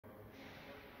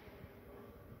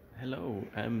Hello.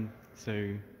 So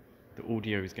the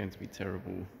audio is going to be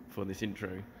terrible for this intro,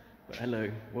 but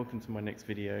hello, welcome to my next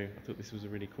video. I thought this was a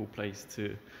really cool place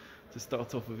to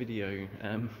start off a video.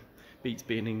 Beats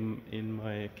being in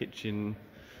my kitchen,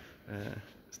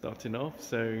 starting off.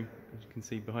 So as you can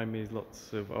see behind me is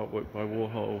lots of artwork by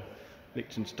Warhol,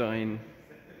 Liechtenstein,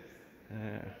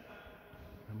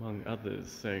 among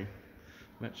others. So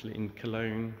I'm actually in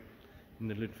Cologne in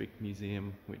the Ludwig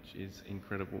Museum, which is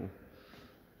incredible.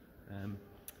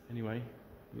 Anyway,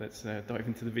 let's dive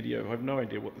into the video. I have no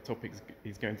idea what the topic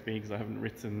is going to be because I haven't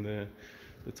written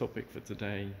the topic for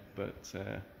today, but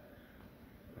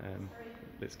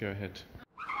let's go ahead.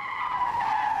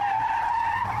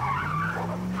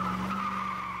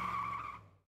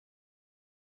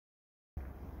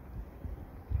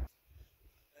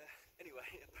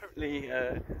 Anyway, apparently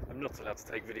I'm not allowed to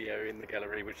take video in the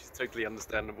gallery, which is totally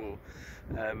understandable.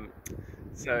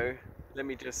 So let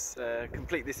me just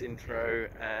complete this intro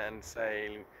and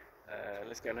say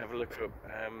let's go and have a look at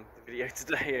the video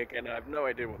today. Again, I have no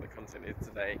idea what the content is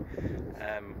today.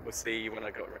 We'll see when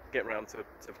I get around to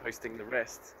posting the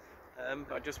rest.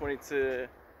 But I just wanted to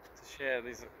share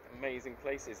these amazing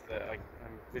places that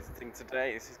I'm visiting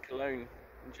today. This is Cologne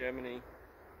in Germany.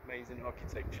 Amazing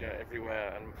architecture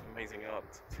everywhere and amazing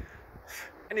art.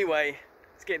 Anyway,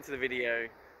 let's get into the video.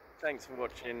 Thanks for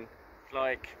watching.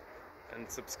 Like and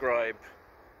subscribe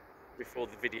before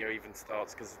the video even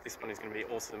starts, because this one is going to be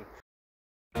awesome.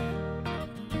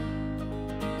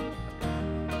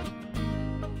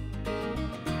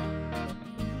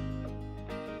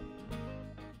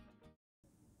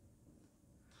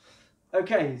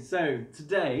 Okay, so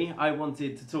today I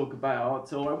wanted to talk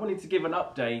about, or I wanted to give an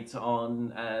update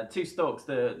on two stocks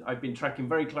that I've been tracking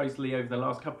very closely over the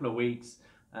last couple of weeks.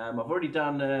 I've already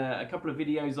done a couple of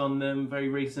videos on them very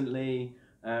recently.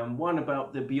 One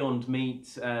about the Beyond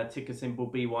Meat, ticker symbol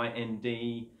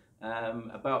BYND,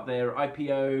 about their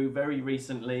IPO very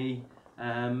recently,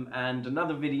 and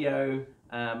another video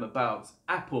about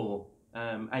Apple,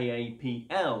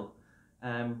 AAPL.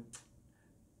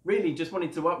 Really just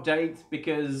wanted to update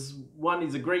because one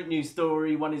is a great news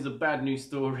story, one is a bad news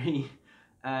story,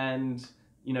 and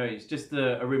you know, it's just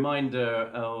a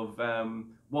reminder of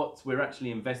what we're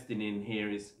actually investing in here.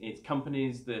 It's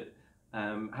companies that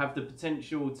have the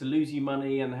potential to lose you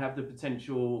money and have the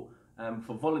potential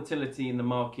for volatility in the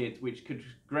market, which could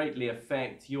greatly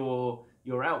affect your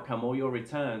outcome or your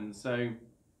returns. So,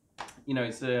 you know,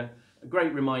 it's a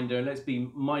great reminder. Let's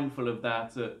be mindful of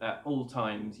that at all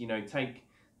times. You know, take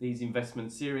these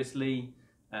investments seriously,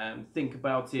 think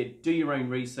about it, do your own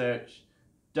research.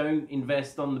 Don't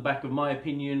invest on the back of my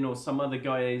opinion or some other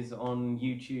guys on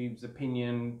YouTube's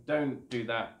opinion. Don't do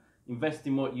that. Invest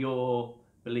in what your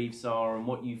beliefs are and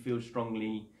what you feel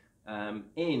strongly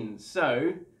in.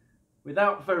 So,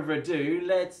 without further ado,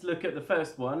 let's look at the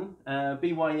first one,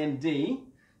 BYND.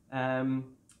 In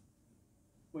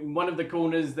one of the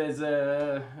corners, there's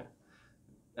a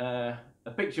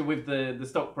picture with the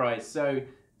stock price. So,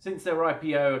 since their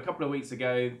IPO a couple of weeks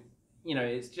ago, you know,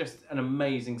 it's just an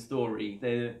amazing story.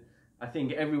 I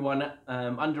think everyone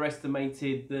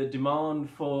underestimated the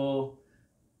demand for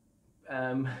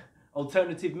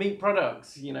alternative meat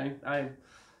products. You know,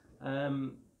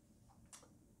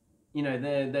 you know,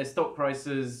 their stock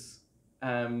prices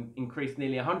increased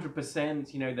nearly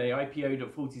 100%. You know, they IPO'd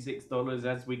at $46,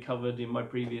 as we covered in my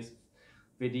previous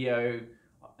video.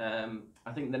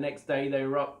 I think the next day they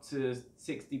were up to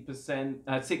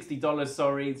 $60,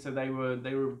 sorry. So they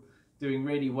were doing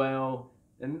really well,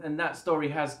 and that story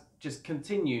has just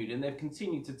continued, and they've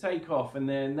continued to take off, and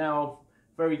they're now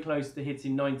very close to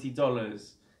hitting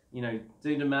 $90. You know,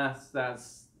 do the maths.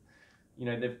 That's, you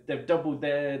know, they've doubled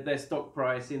their stock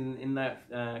price in that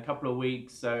couple of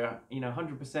weeks. So, you know,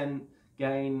 100%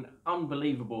 gain,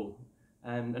 unbelievable,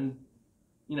 and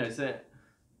you know, it's a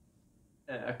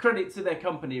credit to their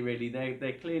company, really.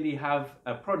 They clearly have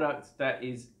a product that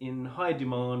is in high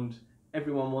demand.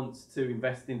 Everyone wants to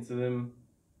invest into them,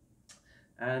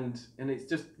 and it's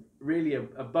just really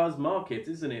a buzz market,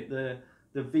 isn't it?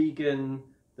 The vegan,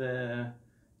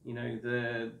 you know,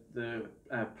 the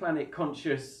planet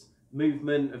conscious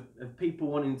movement of people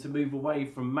wanting to move away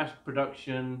from mass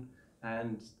production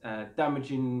and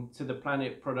damaging to the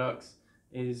planet products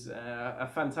is a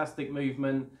fantastic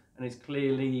movement, and it's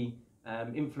clearly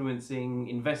influencing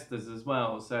investors as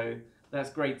well. So that's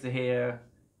great to hear.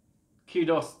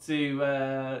 Kudos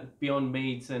to Beyond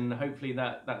Meat, and hopefully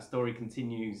that story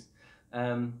continues.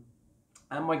 Am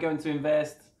I going to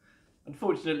invest?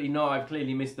 Unfortunately not. I've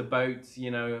clearly missed the boat.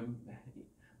 You know,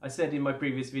 I said in my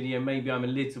previous video, maybe I'm a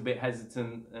little bit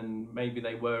hesitant and maybe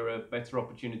they were a better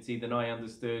opportunity than I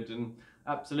understood, and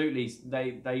absolutely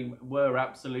they were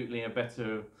absolutely a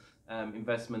better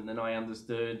investment than I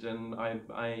understood, and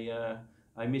I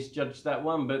misjudged that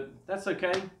one, but that's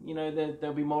okay. You know,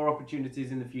 there'll be more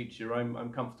opportunities in the future.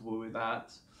 I'm comfortable with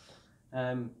that.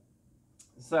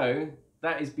 So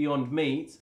that is Beyond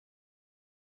Meat.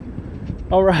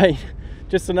 All right,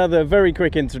 just another very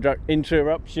quick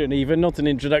interruption, even not an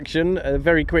introduction, a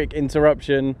very quick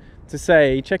interruption to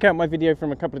say, check out my video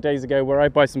from a couple of days ago where I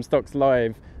buy some stocks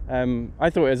live. I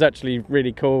thought it was actually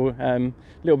really cool, a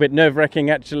little bit nerve-wracking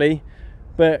actually,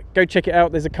 but go check it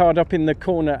out. There's a card up in the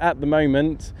corner at the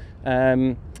moment,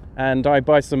 and I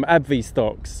buy some AbbVie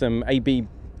stocks, some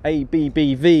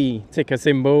ABBV ticker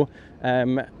symbol,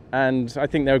 and I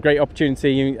think they're a great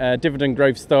opportunity, dividend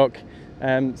growth stock.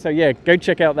 So yeah, go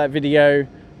check out that video.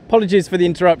 Apologies for the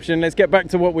interruption. Let's get back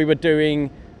to what we were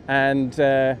doing, and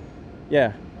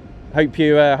yeah, hope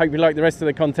you like the rest of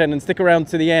the content and stick around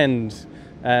to the end,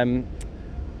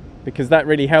 because that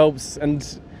really helps.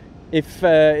 And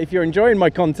if you're enjoying my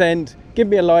content, give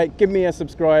me a like, give me a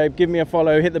subscribe, give me a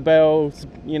follow, hit the bell,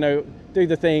 you know, do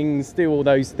the things, do all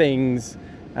those things.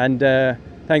 And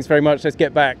thanks very much. Let's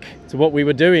get back to what we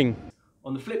were doing.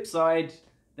 On the flip side,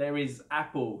 there is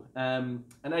Apple, and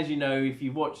as you know, if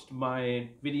you watched my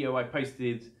video I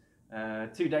posted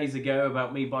 2 days ago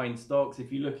about me buying stocks,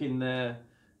 if you look in the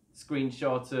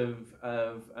screenshot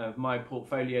of my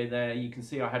portfolio there, you can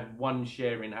see I had 1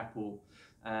 share in Apple.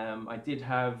 I did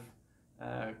have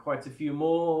quite a few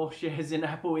more shares in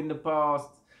Apple in the past,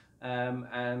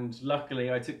 and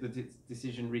luckily I took the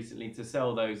decision recently to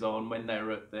sell those on when they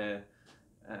were at their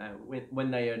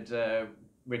when they had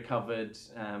recovered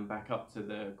back up to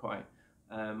the quite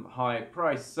high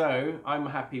price. So I'm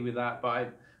happy with that.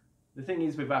 But the thing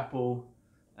is with Apple,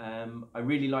 I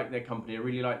really like their company, I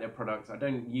really like their products. I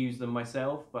don't use them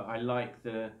myself, but I like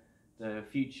the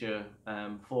future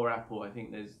for Apple. I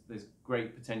think there's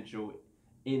great potential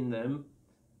in them,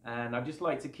 and I just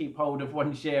like to keep hold of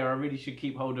 1 share. I really should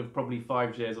keep hold of probably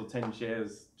 5 shares or 10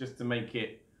 shares just to make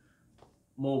it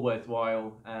more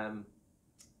worthwhile.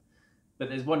 But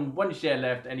there's one share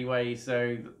left anyway,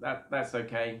 so that's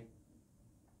okay.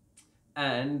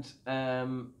 And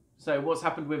so what's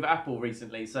happened with Apple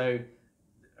recently? So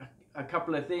a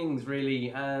couple of things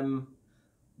really.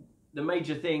 The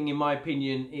major thing, in my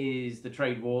opinion, is the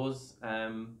trade wars.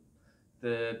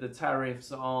 The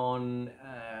tariffs on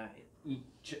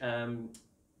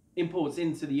imports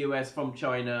into the US from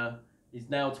China is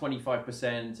now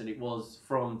 25%, and it was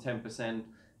from 10%.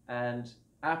 And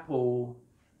Apple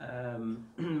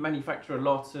manufacture a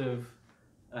lot of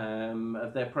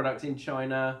their products in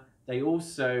China. They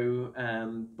also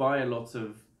buy a lot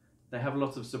of, they have a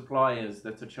lot of suppliers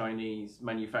that are Chinese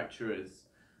manufacturers,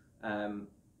 and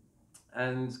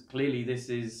clearly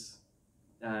this is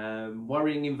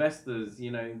worrying investors.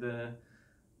 You know,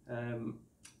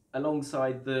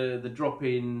 alongside the drop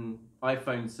in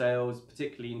iPhone sales,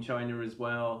 particularly in China as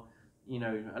well, you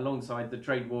know, alongside the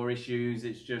trade war issues,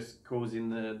 it's just causing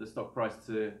the stock price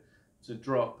to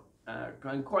drop,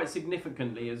 and quite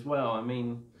significantly as well. I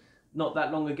mean, not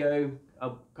that long ago,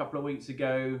 a couple of weeks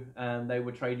ago, they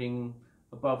were trading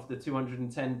above the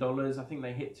 $210. I think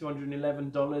they hit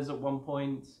 $211 at one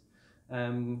point.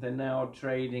 They're now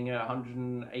trading at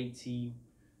 180,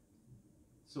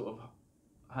 sort of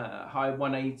high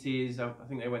 180s. I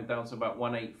think they went down to about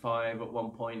 185 at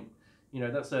one point. You know,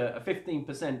 that's a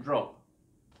 15% drop,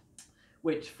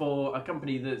 which for a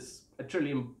company that's $1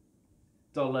 trillion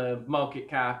market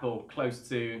cap, or close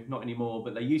to, not anymore,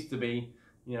 but they used to be,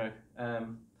 you know,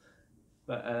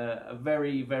 but a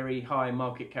very, very high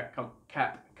market cap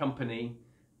company,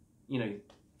 you know,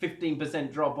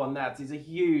 15% drop on that is a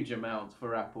huge amount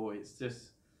for Apple. It's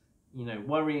just, you know,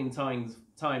 worrying times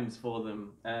for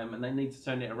them, and they need to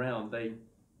turn it around. They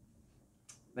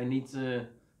need to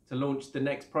launch the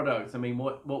next product. I mean,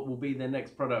 what will be their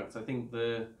next product? I think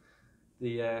the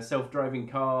self-driving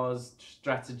cars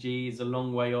strategy is a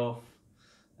long way off.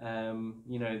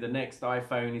 You know, the next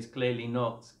iPhone is clearly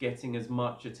not getting as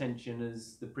much attention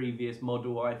as the previous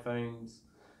model iPhones.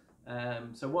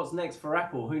 So what's next for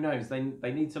Apple? Who knows?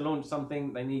 They need to launch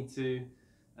something. They need to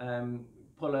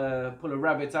pull a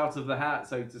rabbit out of the hat,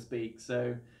 so to speak.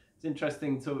 So it's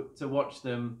interesting to watch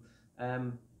them.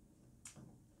 And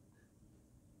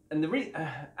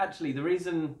actually the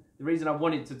reason I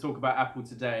wanted to talk about Apple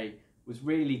today was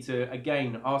really to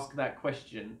again ask that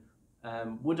question: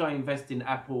 would I invest in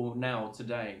Apple now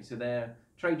today? So they're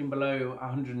trading below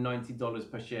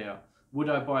 $190 per share. Would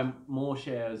I buy more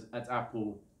shares at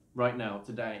Apple right now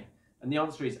today? And the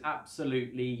answer is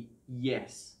absolutely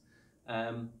yes.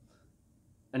 And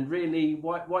really,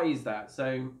 why is that?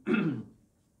 So,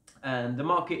 and the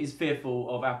market is fearful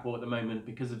of Apple at the moment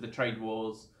because of the trade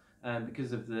wars,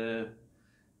 because of the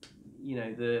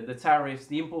the tariffs,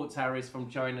 the import tariffs from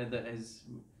China that is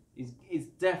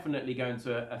definitely going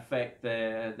to affect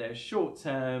their short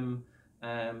term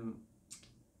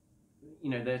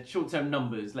their short-term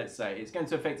numbers. Let's say it's going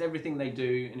to affect everything they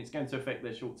do, and it's going to affect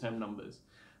their short-term numbers.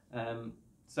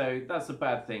 So that's a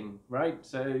bad thing, right?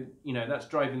 So that's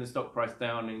driving the stock price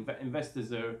down.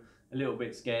 Investors are a little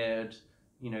bit scared.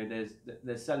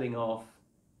 They're selling off.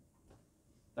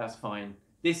 That's fine.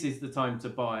 This is the time to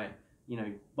buy.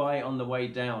 Buy it on the way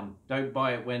down. Don't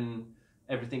buy it when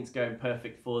everything's going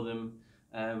perfect for them.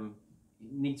 You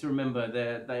need to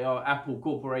remember they are Apple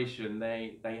Corporation.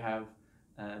 They have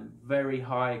very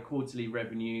high quarterly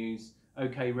revenues.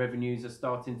 Okay, revenues are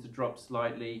starting to drop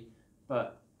slightly,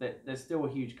 but they're still a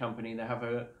huge company. They have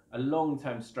a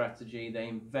long-term strategy. They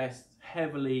invest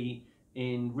heavily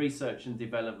in research and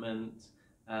development,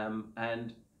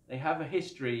 and they have a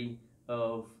history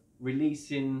of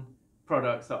releasing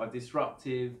products that are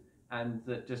disruptive and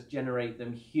that just generate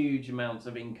them huge amounts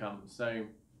of income. So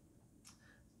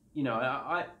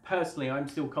I personally, I'm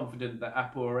still confident that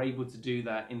Apple are able to do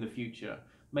that in the future.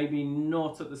 Maybe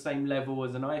not at the same level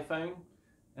as an iPhone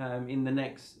in the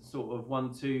next sort of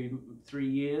 1, 2, 3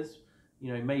 years.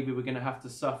 Maybe we're going to have to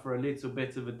suffer a little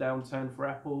bit of a downturn for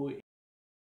Apple.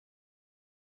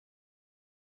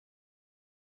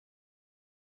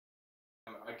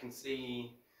 I can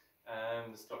see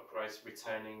the stock price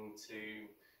returning to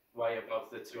way above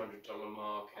the $200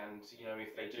 mark, and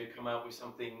if they do come out with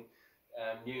something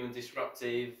new and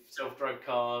disruptive, self-drive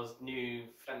cars, new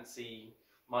fancy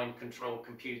mind control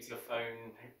computer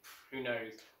phone, who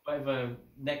knows, whatever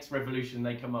next revolution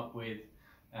they come up with,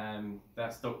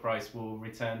 that stock price will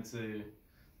return to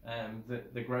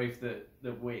the growth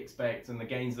that we expect and the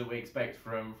gains that we expect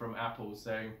from Apple.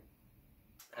 So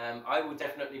I will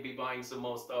definitely be buying some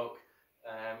more stock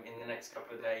in the next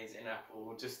couple of days in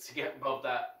Apple, just to get above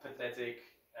that pathetic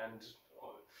and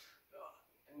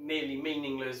nearly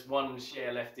meaningless 1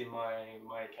 share left in my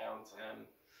account.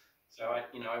 So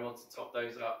I want to top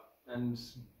those up, and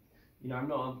I'm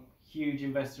not a huge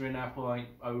investor in Apple.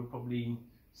 I would probably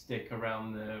stick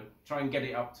around try and get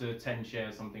it up to 10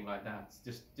 shares, something like that,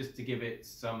 just to give it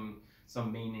some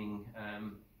meaning.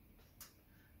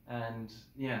 And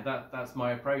yeah, that's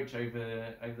my approach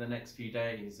over the next few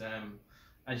days.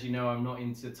 As you know, I'm not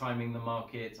into timing the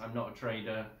market. I'm not a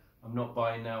trader. I'm not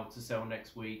buying now to sell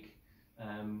next week.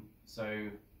 So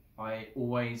I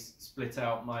always split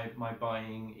out my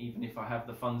buying, even if I have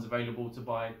the funds available to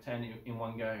buy 10 in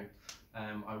one go.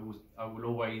 I will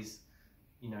always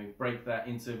break that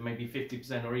into maybe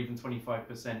 50% or even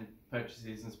 25%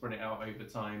 purchases and spread it out over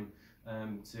time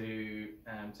to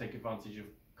take advantage of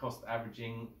cost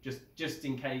averaging, just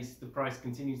in case the price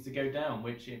continues to go down,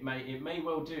 which it may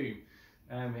well do.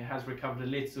 It has recovered a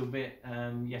little bit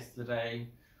yesterday,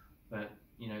 but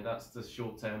that's the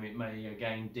short term. It may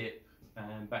again dip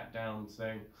back down.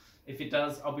 So if it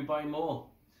does, I'll be buying more.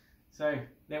 So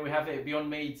there we have it, Beyond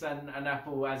Meat and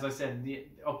Apple. As I said, the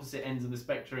opposite ends of the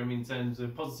spectrum in terms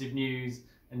of positive news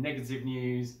and negative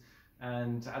news.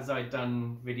 And as I've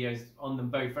done videos on them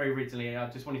both very recently, I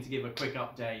just wanted to give a quick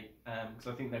update because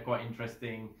I think they're quite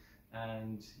interesting.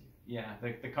 And yeah,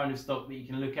 the kind of stock that you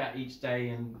can look at each day,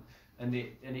 and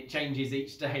it changes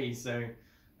each day. So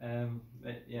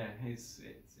yeah, it's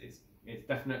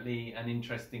definitely an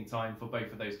interesting time for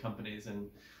both of those companies. And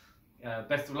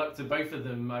best of luck to both of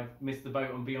them. I've missed the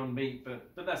boat on Beyond Meat,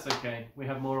 but that's okay. We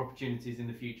have more opportunities in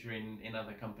the future in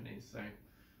other companies. So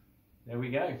there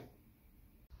we go.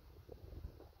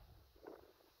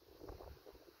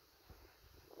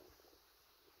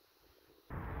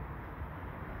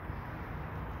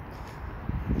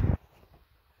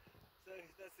 So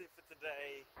that's it for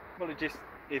today. Apologies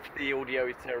if the audio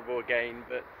is terrible again,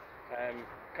 but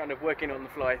kind of working on the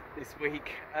fly this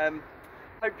week.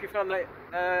 Hope you found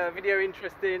that video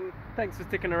interesting. Thanks for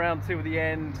sticking around till the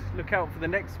end. Look out for the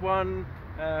next one,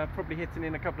 probably hitting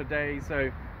in a couple of days.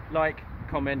 So like,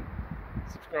 comment,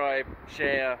 subscribe,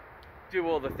 share, do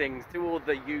all the things, do all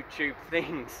the YouTube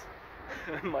things.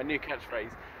 My new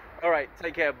catchphrase. All right,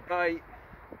 take care, bye.